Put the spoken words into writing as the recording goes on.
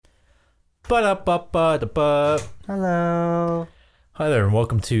Ba-da-ba-ba-da-ba. Hello. Hi there, and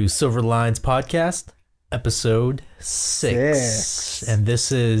welcome to Silver Lines Podcast, episode 6. And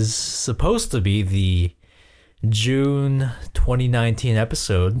this is supposed to be the June 2019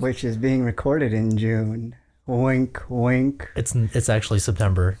 episode. Which is being recorded in June. Wink, wink. It's actually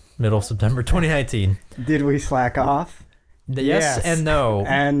September, middle of September 2019. Did we slack off? Yes and no.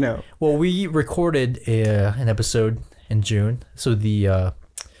 And no. Well, we recorded an episode in June,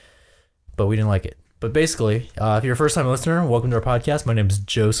 but we didn't like it. But basically, if you're a first-time listener, welcome to our podcast. My name is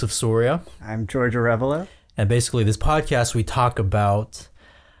Joseph Soria. I'm George Arevalo. And basically, this podcast, we talk about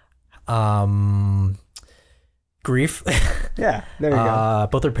grief. Yeah, there you go.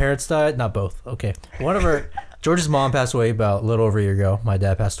 Both our parents died. Not both. Okay. George's mom passed away about a little over a year ago. My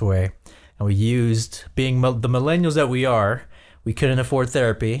dad passed away. And we used, being the millennials that we are, we couldn't afford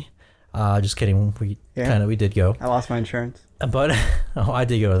therapy. Just kidding. We did go. I lost my insurance. But I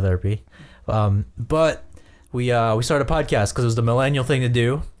did go to therapy. But we started a podcast because it was the millennial thing to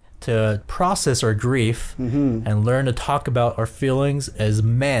do, to process our grief and learn to talk about our feelings as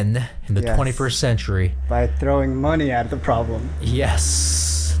men in the 21st century. By throwing money at the problem.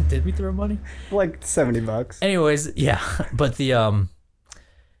 Yes. Did we throw money? Like $70. Anyways, yeah. But so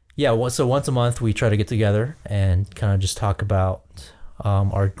once a month we try to get together and kind of just talk about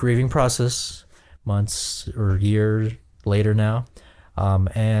our grieving process months or years later now.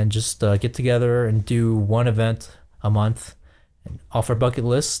 And just get together and do one event a month off our bucket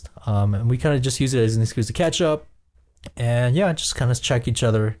list. And we kind of just use it as an excuse to catch up and just kind of check each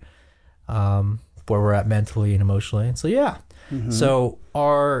other where we're at mentally and emotionally. And so, so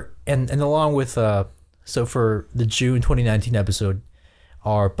along with, so for the June 2019 episode,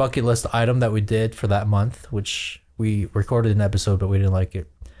 our bucket list item that we did for that month, which we recorded an episode, but we didn't like it,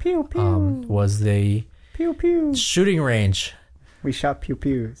 Pew, pew. was the Pew, pew. shooting range. We shot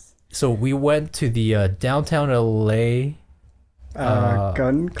pew-pews. So we went to the downtown LA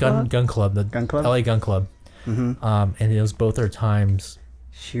Gun club? Gun club, the Gun club? LA Gun Club. And it was both our times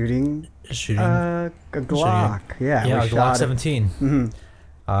Shooting a shooting. Glock. Yeah, Yeah, we Glock shot 17.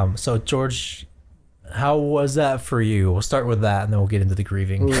 So George, how was that for you? We'll start with that, and then we'll get into the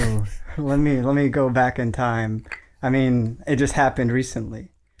grieving. Ooh, let me go back in time. I mean, it just happened recently,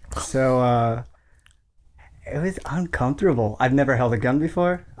 so it was uncomfortable. I've never held a gun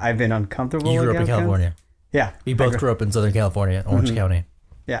before. I've been uncomfortable. You grew up in California. Guns. Yeah, We both grew up in Southern California, Orange County.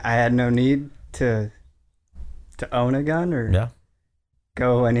 Yeah, I had no need to own a gun or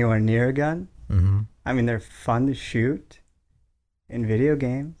go anywhere near a gun. I mean, they're fun to shoot in video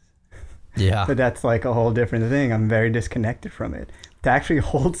games. Yeah. But that's like a whole different thing. I'm very disconnected from it. To actually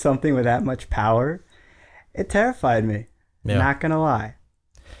hold something with that much power, it terrified me. Yeah. Not gonna lie.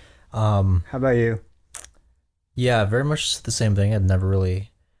 How about you? Yeah, very much the same thing. I'd never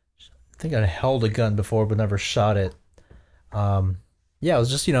really, I think I'd held a gun before, but never shot it. It was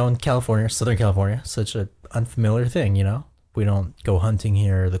just, in California, Southern California, such an unfamiliar thing, We don't go hunting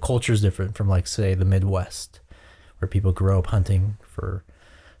here. The culture's different from, like, say, the Midwest, where people grow up hunting for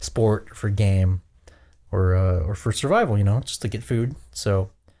sport, for game, or for survival, just to get food.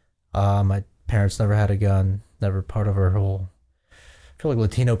 So my parents never had a gun, never part of our whole, I feel like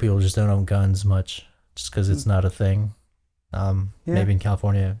Latino people just don't own guns much, just because it's not a thing, maybe in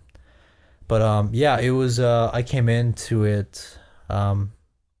California. But it was, I came into it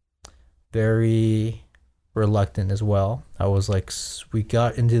very reluctant as well. I was like, we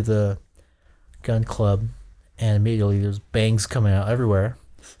got into the gun club and immediately there's bangs coming out everywhere.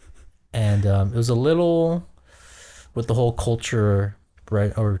 And it was a little, with the whole culture,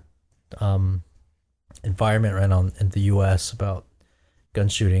 right, or environment right on in the U.S. about gun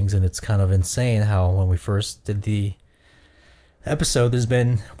shootings, and it's kind of insane how when we first did the episode, there's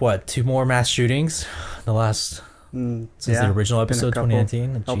been, 2 more mass shootings in the last, since the original episode,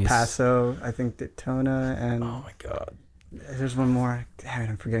 2019? El Paso, I think Daytona, and... Oh my God. There's one more. Damn it,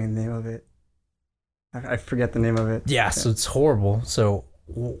 I'm forgetting the name of it. I forget the name of it. Yeah, so it's horrible. So...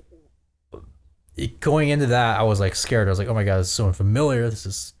 going into that, I was like scared. I was like, oh my God, this is so unfamiliar. This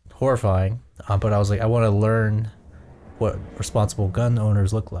is horrifying. But I was like, I want to learn what responsible gun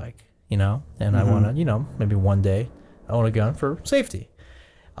owners look like, and I want to, maybe one day own a gun for safety.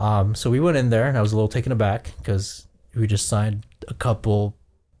 So we went in there and I was a little taken aback because we just signed a couple.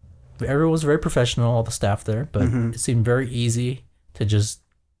 Everyone was very professional, all the staff there, but it seemed very easy to just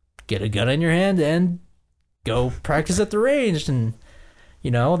get a gun in your hand and go practice at the range. And,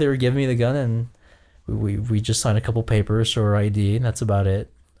 they were giving me the gun and we just signed a couple papers for our ID, and that's about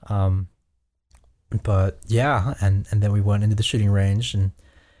it. But yeah, and then we went into the shooting range, and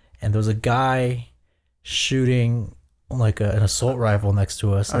there was a guy shooting an assault rifle next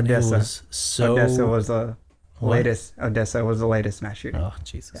to us, and Odessa. it was so. Odessa was the What? latest. Odessa was the latest mass shooting. Oh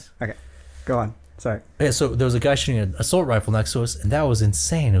Jesus! Okay, go on. Sorry. Yeah, so there was a guy shooting an assault rifle next to us, and that was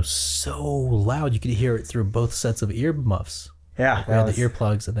insane. It was so loud, you could hear it through both sets of ear muffs. Yeah, We had the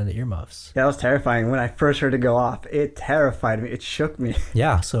earplugs and then the earmuffs. that was terrifying. When I first heard it go off, it terrified me. It shook me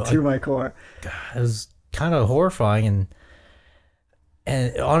Yeah, so to my core. it was kind of horrifying,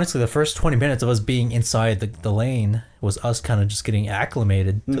 and honestly, the first 20 minutes of us being inside the lane was us kind of just getting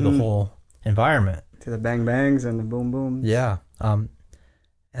acclimated to the whole environment. To the bang bangs and the boom booms. Yeah.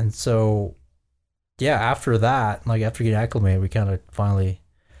 And so, yeah, after that, like after getting acclimated, we kind of finally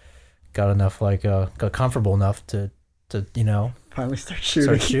got enough, got comfortable enough to Finally start shooting.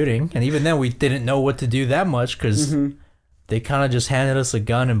 start shooting. And even then, we didn't know what to do that much because they kind of just handed us a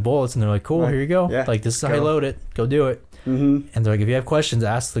gun and bullets, and they're like, "Cool, Right. here you go. Yeah, Like this is how you go." load it. Go do it." Mm-hmm. And they're like, "If you have questions,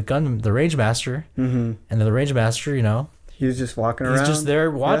 ask the range master." Mm-hmm. And then the range master, He was just walking around. he's just there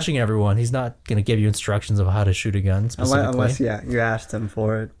watching everyone. He's not gonna give you instructions of how to shoot a gun specifically. Unless you asked him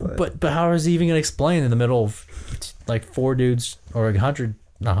for it. But how is he even gonna explain in the middle of like 4 dudes or 100,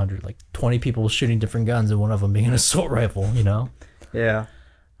 not 100, like 20 people shooting different guns, and one of them being an assault rifle? Yeah.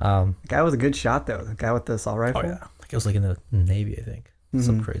 The Guy was a good shot though. The guy with the assault rifle. Oh yeah, like it was like in the Navy, I think.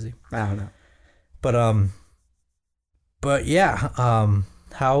 Something crazy. I don't know. But yeah.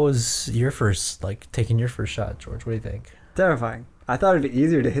 How was your first taking your first shot, George? What do you think? Terrifying. I thought it'd be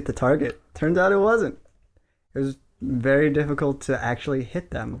easier to hit the target. Turns out it wasn't. It was very difficult to actually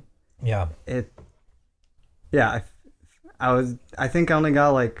hit them. Yeah. I think I only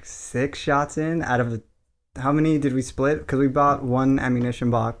got like 6 shots in out of the. How many did we split? Because we bought one ammunition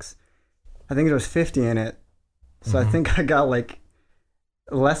box. I think there was 50 in it. So I think I got like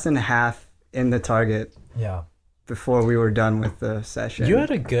less than half in the target Yeah. before we were done with the session. You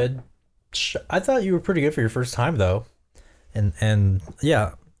had a good. I thought you were pretty good for your first time though, and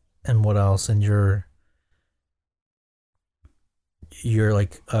yeah, and what else? And your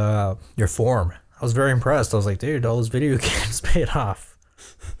form. I was very impressed. I was like, dude, all those video games paid off.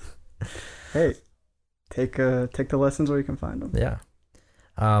 Hey, take the lessons where you can find them. Yeah.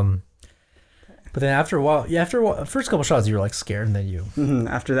 But then after a while, first couple shots you were like scared, and then you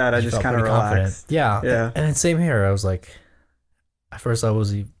After that, I you just felt kind of pretty relaxed. Yeah. Yeah. And then same here. I was like, at first I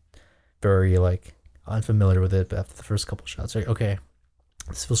was very like unfamiliar with it, but after the first couple shots, like, okay,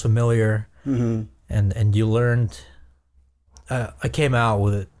 this feels familiar. Mm-hmm. And you learned. I came out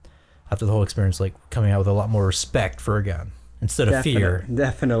with it after the whole experience, like coming out with a lot more respect for a gun instead of fear.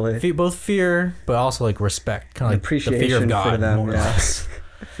 Definitely. Both fear, but also like respect, kind of like the fear Appreciation of God, for them, more or less.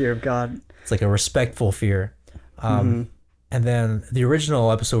 Fear of God. It's like a respectful fear. And then the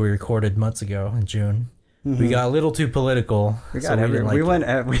original episode we recorded months ago in June, we got a little too political. We got we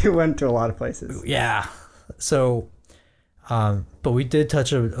went to a lot of places. Yeah. So, but we did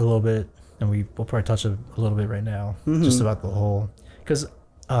touch a little bit, and we'll probably touch a little bit right now, just about the whole, because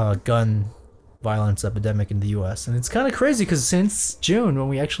gun violence epidemic in the U.S. And it's kind of crazy because since June, when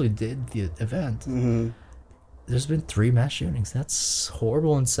we actually did the event, there's been 3 mass shootings. That's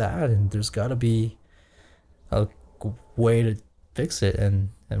horrible and sad, and there's got to be a way to fix it, and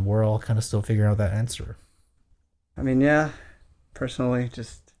we're all kind of still figuring out that answer. I mean, yeah, personally,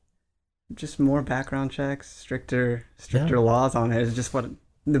 just more background checks, stricter laws on it is just what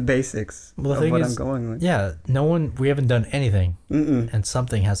the basics Well, the of thing what is, I'm going with. Yeah, we haven't done anything, Mm-mm. and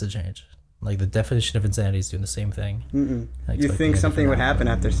something has to change. Like the definition of insanity is doing the same thing. Mm-mm. You Expecting think a something would different happen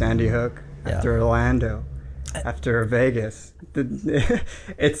after Sandy Hook, Yeah. after Orlando, after Vegas?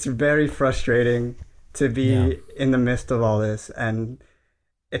 It's very frustrating to be in the midst of all this, and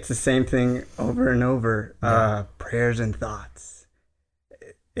it's the same thing over and over. Prayers and thoughts.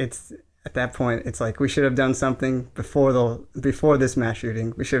 It's at that point, it's like we should have done something before this mass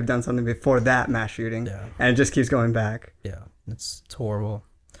shooting. We should have done something before that mass shooting, and it just keeps going back. Yeah, it's horrible.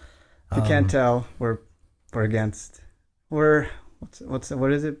 If you can't tell, we're against. What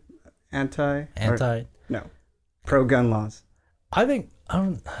is it? Anti? No. Pro gun laws. I think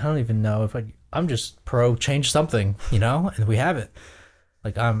I don't even know if I'm just pro change something, and we have it.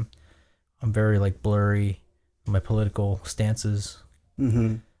 Like I'm very like blurry in my political stances.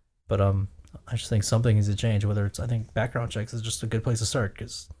 Mm-hmm. But I just think something needs to change. Whether it's, I think background checks is just a good place to start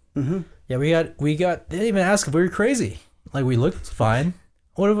because yeah, we got they didn't even ask if we were crazy. Like we looked fine.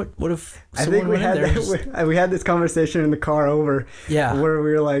 What if I think we had this conversation in the car over. Yeah. Where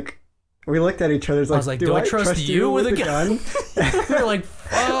we were like, we looked at each other. I was like, do I trust you with a gun? We're like,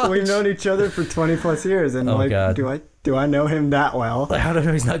 fuck. We've known each other for 20 plus years, and God. do I know him that well? Like, how do I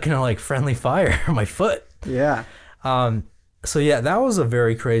know he's not gonna like friendly fire my foot? Yeah. So yeah, that was a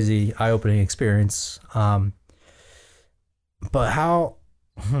very crazy, eye-opening experience. But how?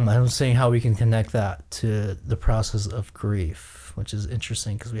 I'm saying how we can connect that to the process of grief, which is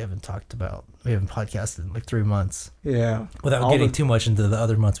interesting because we haven't podcasted in like 3 months Yeah. without getting too much into the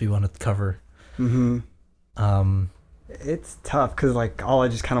other months we want to cover. Mm-hmm. Um, It's tough because like all I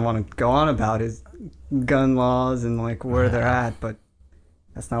just kind of want to go on about is gun laws and like where they're at, but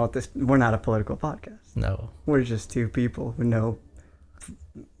that's not what we're not a political podcast. no, We're just two people who know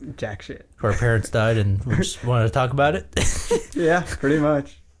jack shit. our parents died and we just wanted to talk about it. Yeah, pretty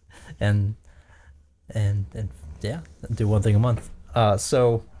much. and yeah, do one thing a month.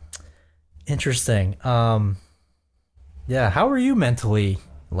 So interesting. Yeah, how are you mentally,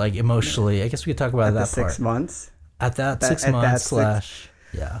 like emotionally? I guess we could talk about At that the 6 part. months. At that 6 at months that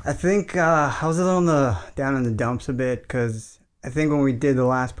yeah. I think I was a little down in the dumps a bit because I think when we did the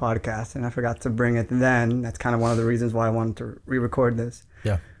last podcast, and I forgot to bring it then, that's kind of one of the reasons why I wanted to re-record this.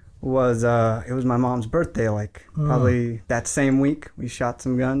 Yeah. Was it was my mom's birthday, like probably that same week we shot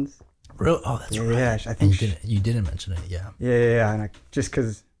some guns. Real? Oh, that's right. Yeah, I think you didn't mention it. Yeah. Yeah, and just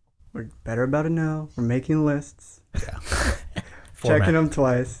because we're better about it now, we're making lists, Yeah. checking them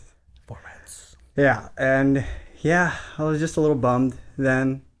twice. Formats. Yeah, and yeah, I was just a little bummed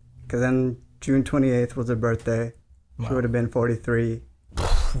then, because then June 28th was her birthday. She Wow. would have been 43.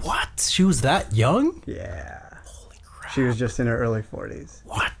 What? She was that young? Yeah. Holy crap. She was just in her early 40s.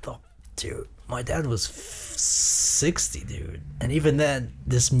 What the dude? My dad was 60, dude. And even then,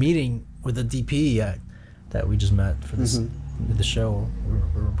 this meeting with the DP that we just met for this the show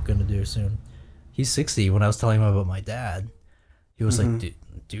we're gonna do soon. He's 60. When I was telling him about my dad, he was like,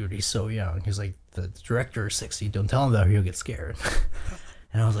 dude, he's so young. He's like, the director is 60. Don't tell him that or he'll get scared.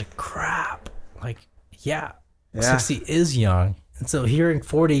 And I was like, crap. Like, yeah. 60 is young. And so hearing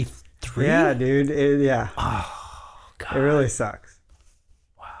 43? Yeah, dude. Yeah. Oh, God. It really sucks.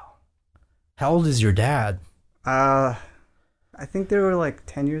 Wow. How old is your dad? I think they were like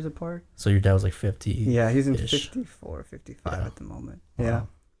 10 years apart. So your dad was like 50? Yeah, he's in Ish. 54, 55 Yeah. at the moment. Wow. Yeah.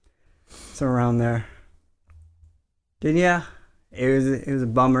 So around there. Dude, yeah. It was a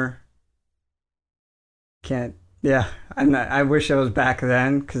bummer. I wish I was back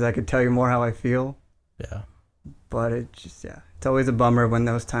then because I could tell you more how I feel. Yeah. But it's always a bummer when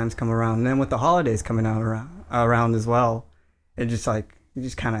those times come around. And then with the holidays coming out around as well, it just like, you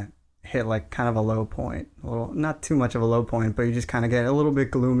just kind of hit like kind of a low point. A little, not too much of a low point, but you just kind of get a little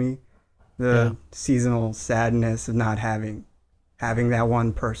bit gloomy. The seasonal sadness of not having that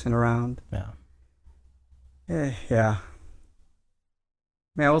one person around. Yeah. Yeah.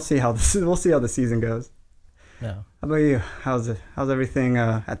 Man, we'll see how the season goes. Yeah. How about you? How's everything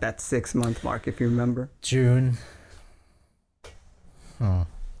at that 6 month mark, if you remember? June. I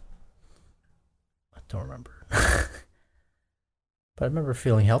don't remember. But I remember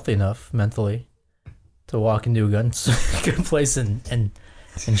feeling healthy enough mentally to walk into a gun place and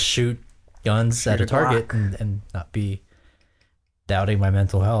shoot guns at a target and not be doubting my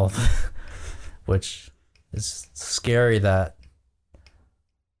mental health, which is scary that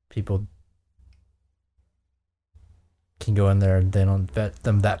people can go in there and they don't vet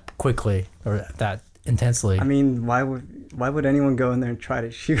them that quickly or that intensely. I mean, why would anyone go in there and try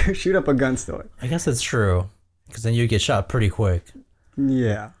to shoot up a gun store? I guess that's true, because then you get shot pretty quick.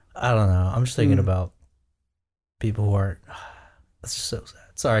 Yeah. I don't know. I'm just thinking about people who aren't. That's just so sad.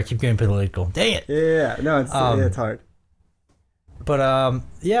 Sorry, I keep getting political. Dang it. Yeah. No, it's hard. But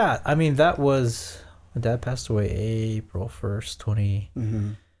yeah. I mean, that was my dad passed away April 1st,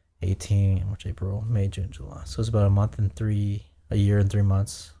 2018. March, April, May, June, July. So it's about a year and 3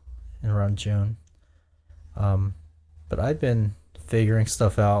 months, in around June. But I've been figuring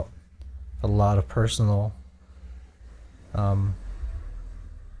stuff out. A lot of personal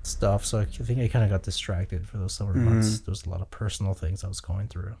stuff, so I think I kind of got distracted for those summer months. There was a lot of personal things I was going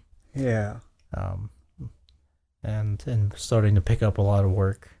through, Yeah. and starting to pick up a lot of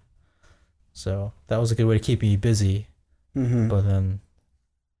work. So that was a good way to keep me busy. But then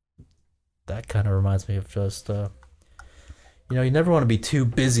that kind of reminds me of just you never want to be too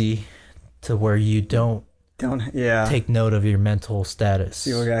busy to where you don't take note of your mental status.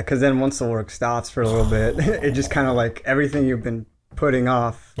 Because then once the work stops for a little bit, it just kind of like everything you've been putting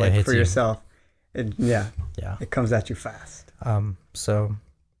off like for yourself, it comes at you fast. So,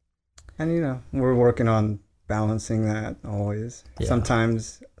 and we're working on balancing that always. Yeah.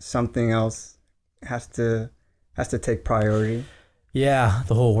 Sometimes something else has to take priority. Yeah,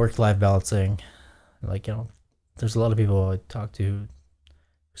 the whole work-life balancing, like there's a lot of people I talk to who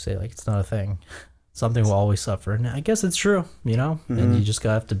say like it's not a thing. Something will always suffer, and I guess it's true, and you just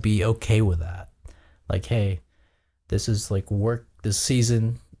gotta have to be okay with that. Like, hey, this is like work. This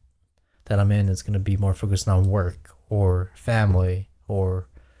season that I'm in is gonna be more focused on work, or family or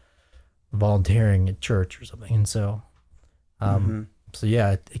volunteering at church or something. And so, so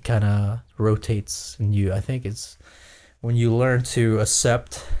yeah, it kind of rotates in you. I think it's when you learn to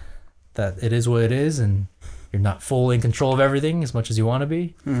accept that it is what it is and you're not fully in control of everything as much as you want to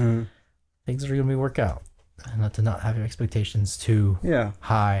be, things are going to work out. And not to not have your expectations too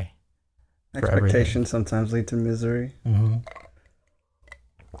high. Expectations sometimes lead to misery.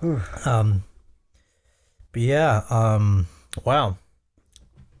 But yeah, wow.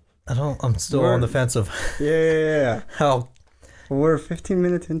 I'm still on the fence of how. We're 15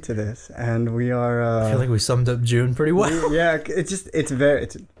 minutes into this, and we are. I feel like we summed up June pretty well.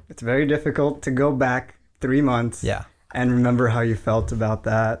 It's very difficult to go back 3 months. Yeah. And remember how you felt about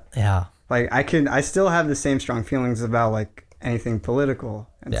that. Yeah. Like I still have the same strong feelings about like anything political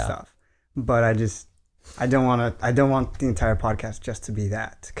and stuff, but I don't want the entire podcast just to be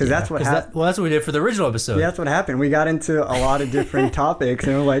that, because that's what happened. Well, that's what we did for the original episode. Yeah, that's what happened. We got into a lot of different topics,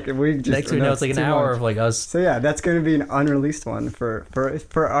 and we just next thing you know, it's like an hour of like us. So yeah, that's going to be an unreleased one for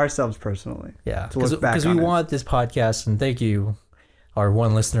ourselves personally. Yeah, because we want this podcast, and thank you, our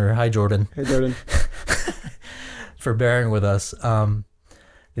one listener. Hi, Jordan. Hey, Jordan. For bearing with us.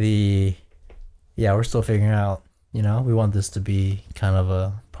 We're still figuring out. We want this to be kind of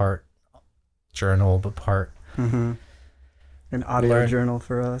a part journal, but part an audio journal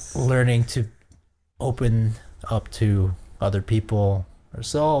for us. Learning to open up to other people,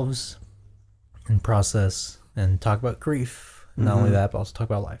 ourselves, and process and talk about grief. Not only that, but also talk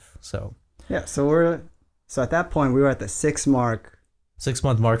about life. So yeah, so at that point we were at the 6 month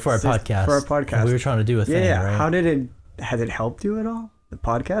mark for our podcast. For our podcast, and we were trying to do a thing. Yeah. Right? How did it? Has it helped you at all? The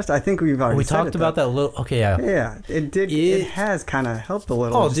podcast? I think we've already. We talked about that a little. Okay, yeah. Yeah, it did. It has kind of helped a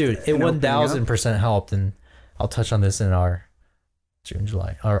little. Oh, dude, it 1000% helped, and I'll touch on this in our June,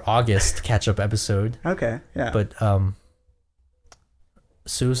 July, or August catch-up episode. Okay, yeah. But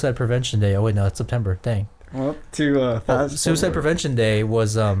Suicide Prevention Day. Oh wait, no, it's September. Dang. Well, Suicide Prevention Day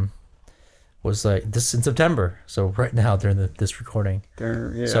was like this in September. So right now during this recording.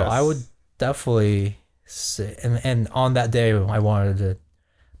 Yes. So I would definitely say, and on that day I wanted to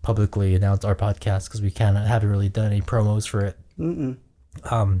publicly announce our podcast, because we haven't really done any promos for it. Because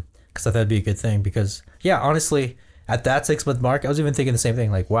I thought that'd be a good thing, because honestly, at that 6 month mark I was even thinking the same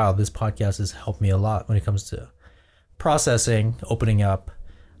thing, like, wow, this podcast has helped me a lot when it comes to processing, opening up,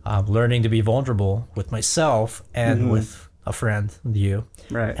 learning to be vulnerable with myself and with a friend, with you,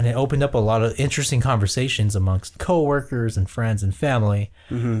 right? And it opened up a lot of interesting conversations amongst coworkers and friends and family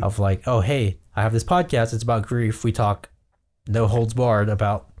of like, oh hey, I have this podcast, it's about grief, we talk no holds barred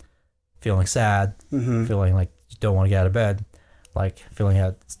about feeling sad, feeling like you don't want to get out of bed, like feeling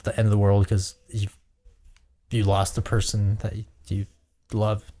at it's the end of the world because you lost a person that you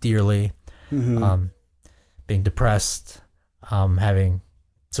love dearly, being depressed, having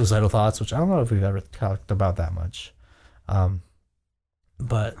suicidal thoughts, which I don't know if we've ever talked about that much,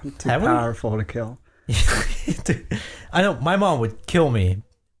 but too powerful to kill. I know my mom would kill me.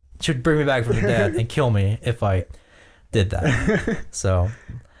 She'd bring me back from the dead and kill me if I did that. So,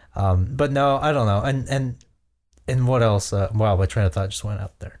 but no, I don't know. And what else? Wow, my train of thought just went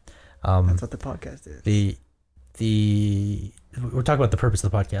out there. That's what the podcast is. We're talking about the purpose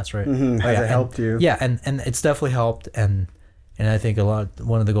of the podcast, right? Has it helped you? Yeah, and it's definitely helped, and I think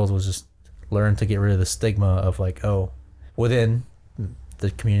one of the goals was just learn to get rid of the stigma of like, oh, within the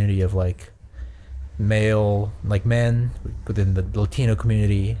community of like male, like men within the Latino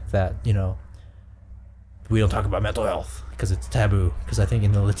community, that we don't talk about mental health because it's taboo. Because I think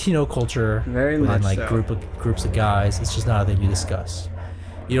in the Latino culture, very within much like so. groups of guys, it's just not a thing you discuss.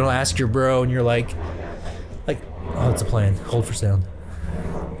 You don't ask your bro, and you're like, oh, it's a plane. Hold for sound.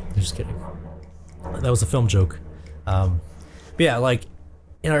 I'm just kidding. That was a film joke. But yeah, like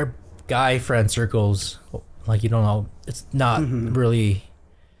in our guy friend circles, like, you don't know, it's not really,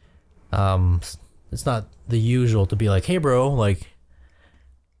 it's not the usual to be like, hey bro, like,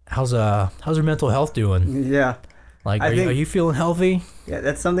 how's your mental health doing? Yeah. Like, are you feeling healthy? Yeah,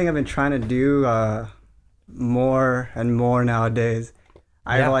 that's something I've been trying to do more and more nowadays.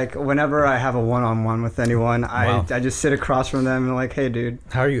 I like, whenever I have a one-on-one with anyone, I just sit across from them and like, hey dude,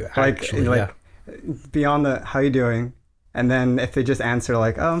 how are you actually? Beyond the how you doing, and then if they just answer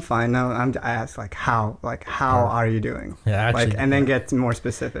like, oh, I'm fine, no, I ask like, how are you doing? Yeah, actually, like, and then get more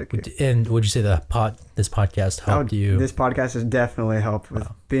specific. And would you say this podcast helped you? This podcast has definitely helped with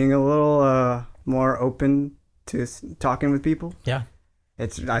being a little more open to talking with people. Yeah.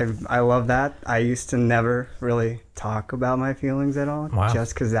 I love that. I used to never really talk about my feelings at all,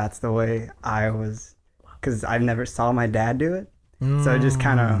 just because that's the way I was, because I never saw my dad do it. So it just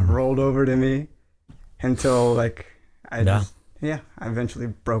kind of rolled over to me until like Yeah. I eventually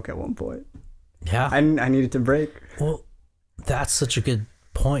broke at one point. Yeah. I needed to break. Well, that's such a good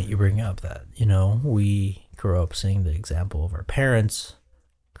point you bring up, that, you know, we grow up seeing the example of our parents,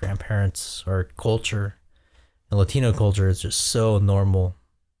 grandparents, our culture. And Latino culture is just so normal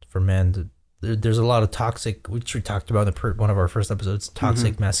for men to. There's a lot of toxic, which we talked about in one of our first episodes,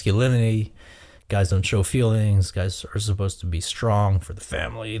 toxic masculinity. Guys don't show feelings. Guys are supposed to be strong for the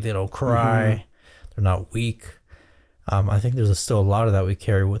family. They don't cry. They're not weak. I think there's still a lot of that we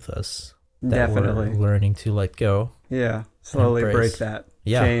carry with us. That Definitely. we're learning to let go. Yeah, slowly Embrace. break that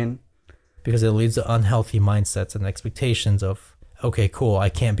Yeah. chain. Because it leads to unhealthy mindsets and expectations of, okay, cool, I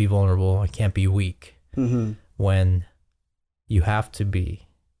can't be vulnerable. I can't be weak. Mm-hmm. When you have to be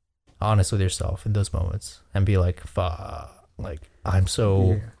honest with yourself in those moments and be like, fuck, like, I'm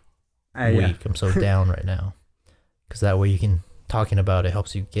so weak. I'm so down right now. Because that way you can, talking about it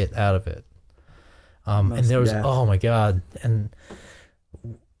helps you get out of it. And there was, oh my God. And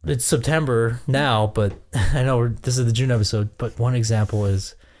it's September now, but I know this is the June episode, but one example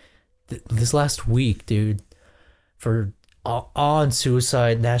is this last week, dude, for on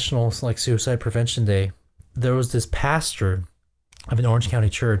suicide, National like Suicide Prevention Day, there was this pastor of an Orange County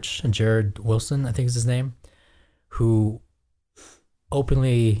church, Jared Wilson, I think is his name, who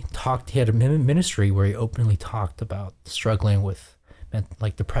openly talked. He had a ministry where he openly talked about struggling with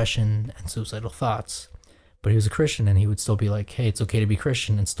like depression and suicidal thoughts. But he was a Christian, and he would still be like, "Hey, it's okay to be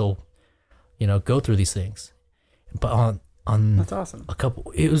Christian and still, you know, go through these things." But on that's awesome.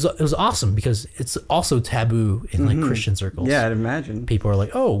 it was awesome because it's also taboo in like Christian circles. Yeah, I'd imagine. People are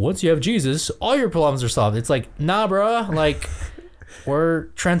like, "Oh, once you have Jesus, all your problems are solved." It's like, nah, bro. Like, we're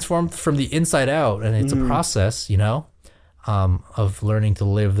transformed from the inside out, and it's a process, you know, of learning to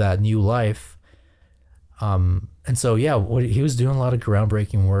live that new life. And so, yeah, he was doing a lot of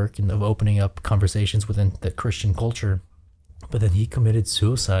groundbreaking work and of opening up conversations within the Christian culture. But then he committed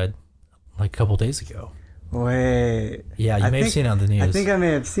suicide like a couple days ago. Wait. Yeah, you may have seen it on the news. I think I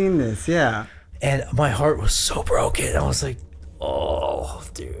may have seen this, yeah. And my heart was so broken. I was like, oh,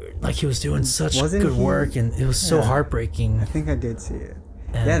 dude. Like, he was doing such good work, and it was so heartbreaking. I think I did see it.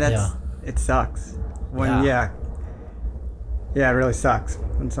 And, it sucks. When, yeah, it really sucks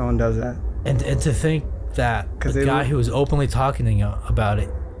when someone does that. And to think that the guy who was openly talking about it,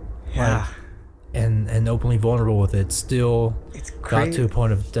 yeah, like, and openly vulnerable with it, still got to a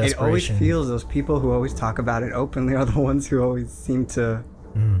point of desperation. It always feels those people who always talk about it openly are the ones who always seem to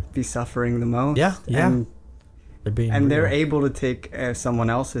be suffering the most. Yeah. And they're able to take someone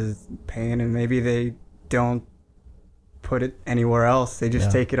else's pain, and maybe they don't put it anywhere else. They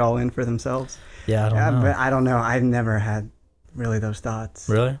just take it all in for themselves. Yeah, I don't know. But I don't know. I've never had really those thoughts.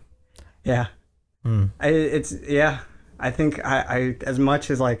 Really? Yeah. I think I as much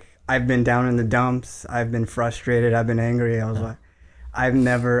as like I've been down in the dumps, I've been frustrated, I've been angry, I was like, I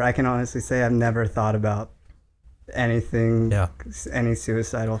can honestly say I've never thought about anything, any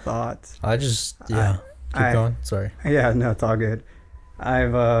suicidal thoughts. I just, keep going. Sorry. Yeah, no, it's all good.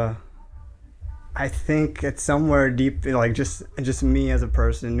 I think it's somewhere deep, like just me as a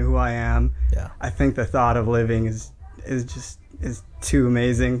person, who I am. Yeah. I think the thought of living is too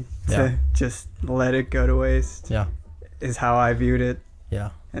amazing to just let it go to waste. Yeah. Is how I viewed it.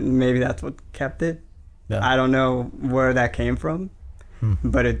 Yeah. And maybe that's what kept it. Yeah. I don't know where that came from,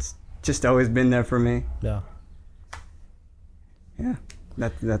 but it's just always been there for me. Yeah. Yeah.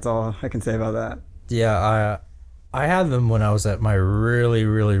 That's all I can say about that. Yeah, I had them when I was at my really,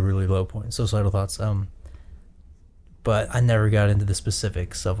 really, really low point, suicidal thoughts. But I never got into the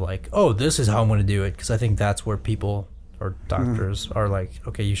specifics of like, oh, this is how I'm going to do it, because I think that's where people or doctors are like,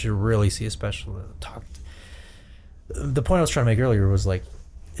 okay, you should really see a specialist. The point I was trying to make earlier was like,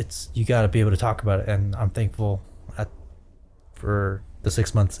 you got to be able to talk about it, and I'm thankful for the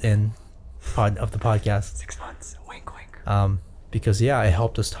 6 months in of the podcast. 6 months, wink, wink. Because it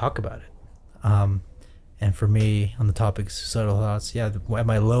helped us talk about it. And for me, on the topic of suicidal thoughts, at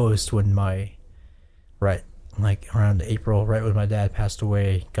my lowest, when around April, right when my dad passed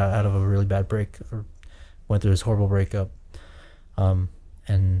away, got out of a really bad went through this horrible breakup,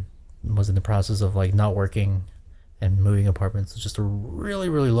 and was in the process of like not working and moving apartments. It was just a really,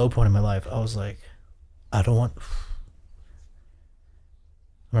 really low point in my life. I was like, I remember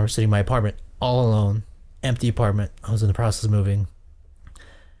sitting in my apartment all alone, empty apartment. I was in the process of moving,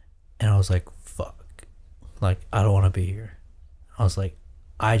 and I was like, fuck, like, I don't want to be here. I was like,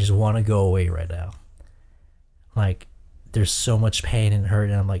 I just want to go away right now. Like, there's so much pain and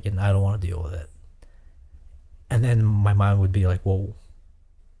hurt, and I'm like, and I don't want to deal with it. And then my mind would be like, well,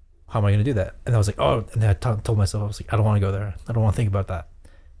 how am I going to do that? And I was like, oh, and then I told myself, I was like, I don't want to go there. I don't want to think about that,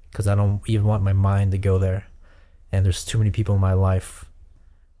 because I don't even want my mind to go there. And there's too many people in my life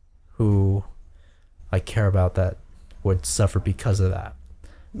who I care about that would suffer because of that.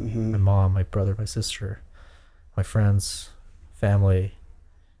 Mm-hmm. My mom, my brother, my sister, my friends, family.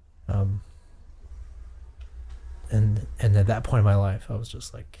 And at that point in my life, I was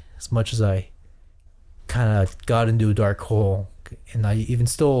just like, as much as I kind of got into a dark hole, and I even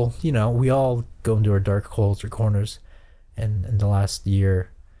still, we all go into our dark holes or corners. And the last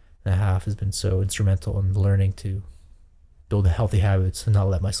year and a half has been so instrumental in learning to build healthy habits and not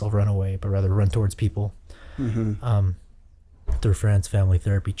let myself run away, but rather run towards people. Mm-hmm. Through friends, family,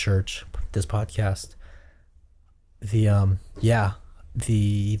 therapy, church, this podcast. Those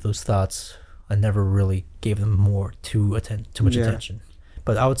thoughts, I never really gave them too much attention.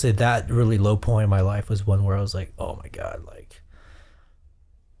 But I would say that really low point in my life was one where I was like, oh my God, like,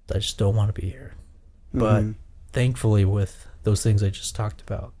 I just don't want to be here. But thankfully, with those things I just talked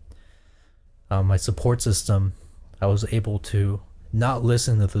about, my support system, I was able to not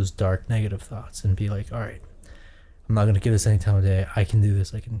listen to those dark, negative thoughts and be like, all right, I'm not going to give this any time of day. I can do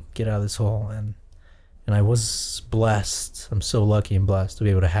this. I can get out of this hole. And I was blessed. I'm so lucky and blessed to be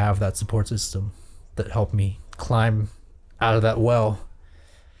able to have that support system that helped me climb out of that well.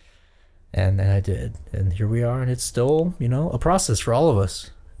 And I did. And here we are. And it's still, a process for all of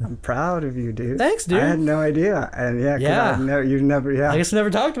us. I'm proud of you, dude. Thanks, dude. I had no idea. And you never, I guess we never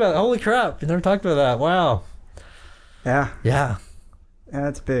talked about it. Holy crap. We never talked about that. Wow. Yeah. Yeah. Yeah,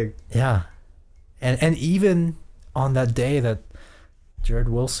 that's big. Yeah. And even on that day that Jared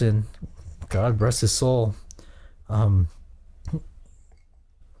Wilson, God rest his soul,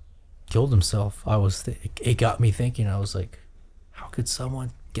 killed himself, it got me thinking. I was like, how could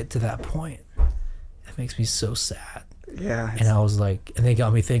someone get to that point? It makes me so sad. Yeah. And I was like, and they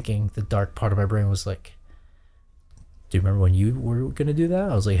got me thinking. The dark part of my brain was like, do you remember when you were gonna do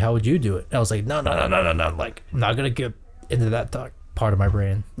that? I was like, how would you do it? And I was like, no. Like, I'm not gonna get into that dark part of my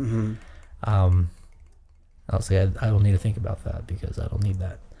brain. Mm-hmm. I was like, I don't need to think about that because I don't need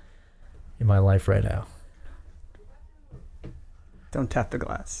that in my life right now. Don't tap the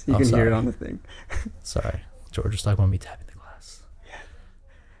glass. You can hear it on the thing. Sorry, George was talking about me tapping the glass. Yeah.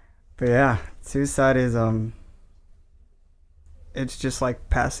 But yeah, suicide is it's just like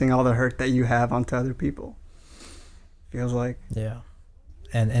passing all the hurt that you have onto other people. Feels like. Yeah.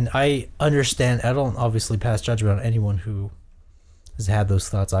 And I understand. I don't obviously pass judgment on anyone who has had those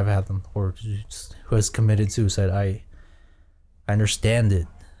thoughts. I've had them, or who has committed suicide. I understand it,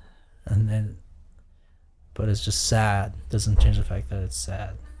 but it's just sad. Doesn't change the fact that it's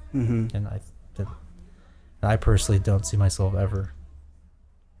sad. Mm-hmm. And I personally don't see myself ever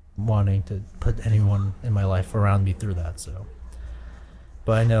wanting to put anyone in my life around me through that. So,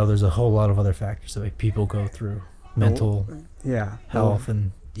 but I know there's a whole lot of other factors that people go through. Mental health,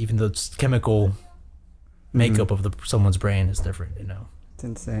 and even the chemical makeup of someone's brain is different, It's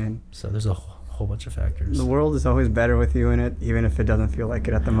insane. So there's a whole bunch of factors. The world is always better with you in it, even if it doesn't feel like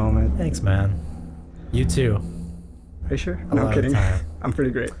it at the moment. Thanks, man. You too. Are you sure? A No, lot kidding. of time. I'm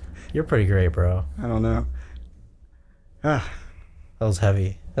pretty great. You're pretty great, bro. I don't know. That was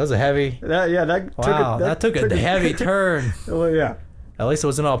heavy. That was a heavy. That took a heavy turn. Well, yeah. At least it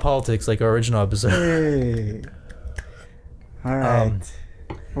wasn't all politics like our original episode. Hey. All right.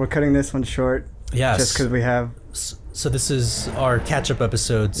 We're cutting this one short. Yes. Just because we have. So this is our catch-up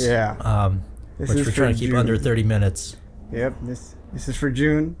episodes. Yeah. Which we're trying to keep under 30 minutes. Yep. This is for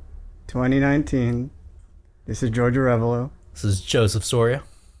June 2019. This is George Arevalo. This is Joseph Soria.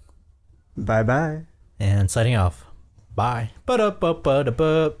 Bye-bye. And signing off. Bye.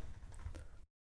 Ba-da-ba-ba-da-ba.